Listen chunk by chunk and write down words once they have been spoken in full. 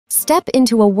Step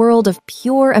into a world of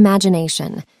pure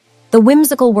imagination. The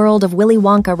whimsical world of Willy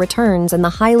Wonka returns in the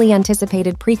highly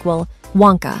anticipated prequel,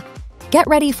 Wonka. Get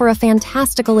ready for a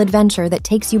fantastical adventure that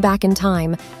takes you back in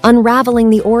time, unraveling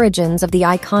the origins of the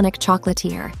iconic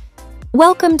chocolatier.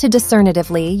 Welcome to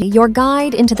Discernitively, your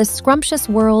guide into the scrumptious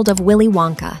world of Willy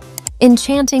Wonka.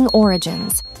 Enchanting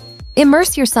origins.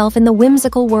 Immerse yourself in the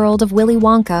whimsical world of Willy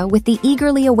Wonka with the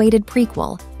eagerly awaited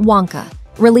prequel, Wonka,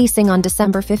 releasing on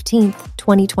December 15,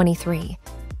 2023.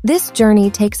 This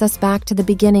journey takes us back to the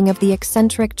beginning of the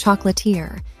eccentric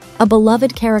chocolatier, a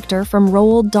beloved character from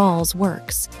Roald Dahl's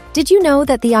works. Did you know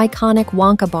that the iconic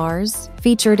Wonka bars,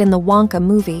 featured in the Wonka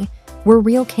movie, were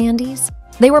real candies?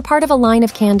 They were part of a line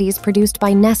of candies produced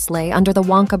by Nestlé under the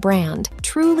Wonka brand,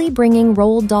 truly bringing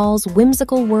Roald Dahl's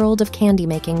whimsical world of candy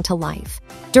making to life.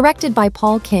 Directed by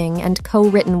Paul King and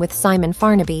co-written with Simon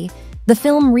Farnaby, the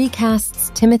film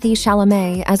recasts Timothée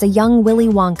Chalamet as a young Willy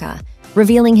Wonka,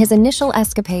 revealing his initial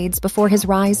escapades before his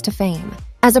rise to fame.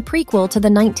 As a prequel to the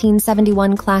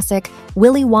 1971 classic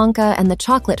Willy Wonka and the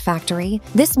Chocolate Factory,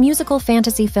 this musical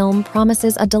fantasy film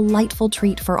promises a delightful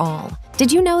treat for all.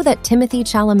 Did you know that Timothée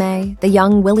Chalamet, the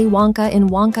young Willy Wonka in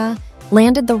Wonka,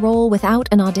 landed the role without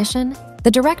an audition?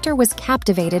 The director was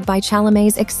captivated by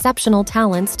Chalamet's exceptional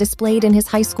talents displayed in his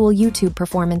high school YouTube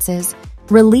performances.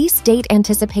 Release date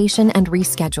anticipation and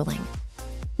rescheduling.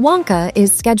 Wonka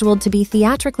is scheduled to be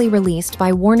theatrically released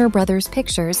by Warner Bros.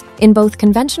 Pictures in both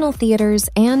conventional theaters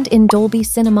and in Dolby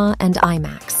Cinema and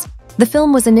IMAX. The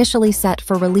film was initially set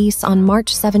for release on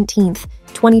March 17,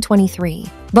 2023,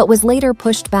 but was later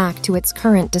pushed back to its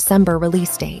current December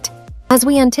release date. As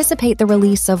we anticipate the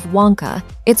release of Wonka,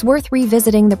 it's worth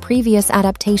revisiting the previous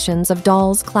adaptations of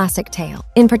Dahl's classic tale.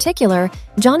 In particular,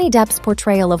 Johnny Depp's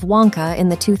portrayal of Wonka in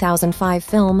the 2005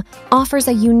 film offers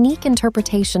a unique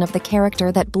interpretation of the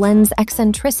character that blends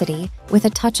eccentricity with a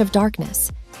touch of darkness.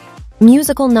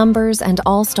 Musical numbers and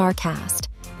all-star cast.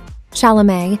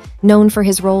 Chalamet, known for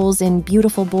his roles in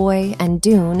Beautiful Boy and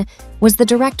Dune, was the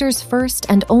director's first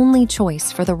and only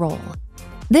choice for the role.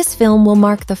 This film will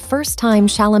mark the first time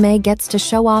Chalamet gets to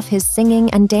show off his singing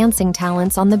and dancing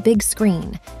talents on the big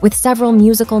screen, with several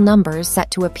musical numbers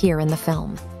set to appear in the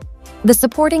film. The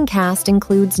supporting cast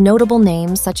includes notable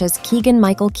names such as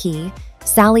Keegan-Michael,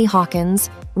 Sally Hawkins,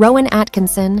 Rowan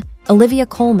Atkinson, Olivia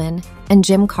Colman, and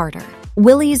Jim Carter,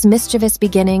 Willy's mischievous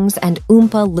beginnings, and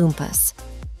Oompa Loompas.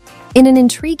 In an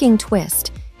intriguing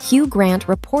twist, Hugh Grant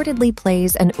reportedly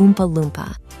plays an Oompa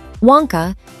Loompa.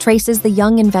 Wonka traces the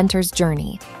young inventor's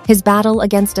journey, his battle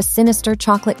against a sinister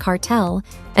chocolate cartel,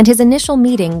 and his initial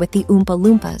meeting with the Oompa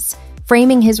Loompas,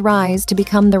 framing his rise to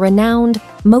become the renowned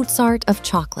Mozart of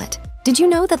chocolate. Did you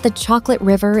know that the chocolate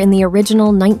river in the original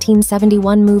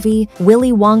 1971 movie,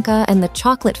 Willy Wonka and the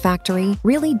Chocolate Factory,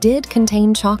 really did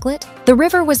contain chocolate? The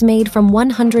river was made from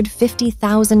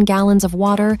 150,000 gallons of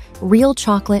water, real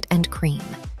chocolate, and cream.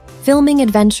 Filming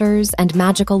adventures and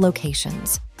magical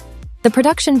locations. The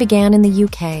production began in the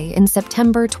UK in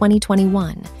September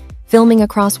 2021, filming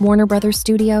across Warner Bros.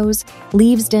 Studios,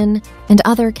 Leavesden, and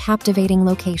other captivating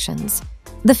locations.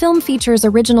 The film features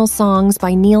original songs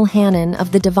by Neil Hannon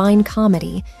of the Divine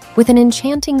Comedy, with an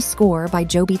enchanting score by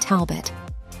Joby Talbot.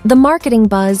 The marketing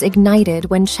buzz ignited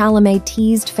when Chalamet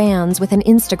teased fans with an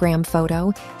Instagram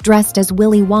photo dressed as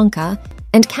Willy Wonka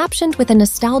and captioned with a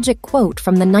nostalgic quote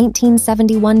from the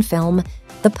 1971 film.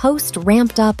 The post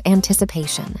ramped up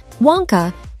anticipation.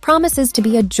 Wonka promises to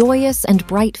be a joyous and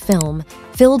bright film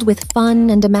filled with fun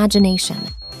and imagination.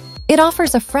 It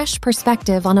offers a fresh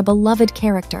perspective on a beloved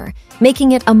character,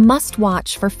 making it a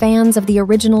must-watch for fans of the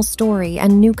original story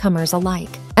and newcomers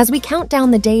alike. As we count down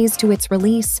the days to its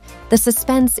release, the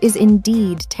suspense is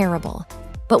indeed terrible,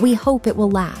 but we hope it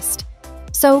will last.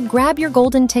 So grab your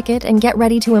golden ticket and get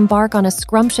ready to embark on a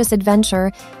scrumptious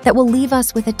adventure that will leave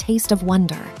us with a taste of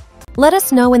wonder. Let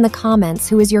us know in the comments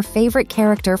who is your favorite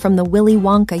character from the Willy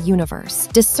Wonka universe.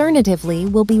 Discernitively,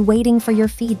 we'll be waiting for your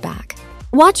feedback.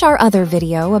 Watch our other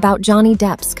video about Johnny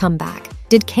Depp's comeback.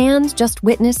 Did Cannes just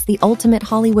witness the ultimate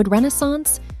Hollywood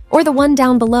renaissance? Or the one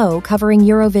down below covering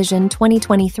Eurovision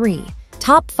 2023?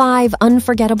 Top 5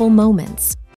 unforgettable moments.